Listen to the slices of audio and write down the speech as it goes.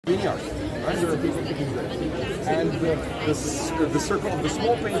vineyard. Right? There are people picking grapes. And the circle of the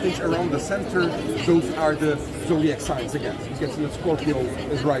small paintings around the center, those are the zodiac signs again. You can see that Scorpio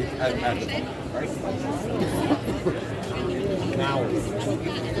is right at the top. Right? Now,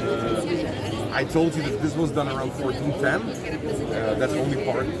 I told you that this was done around 1410. That's only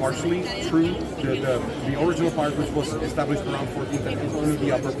partially true. The original part, which was established around 1410, is only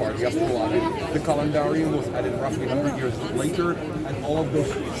the upper part, the astrolabe. The calendarium was added roughly 100 years later, and all of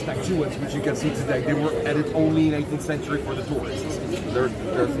those statuettes, which you can see today, they were added only in 18th century for the tourists. They're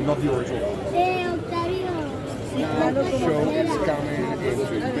not the original. Now, the show is coming in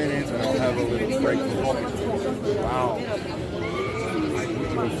 2 minutes, and I'll have a little break. Wow.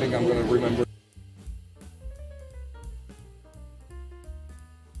 I think I'm going to remember.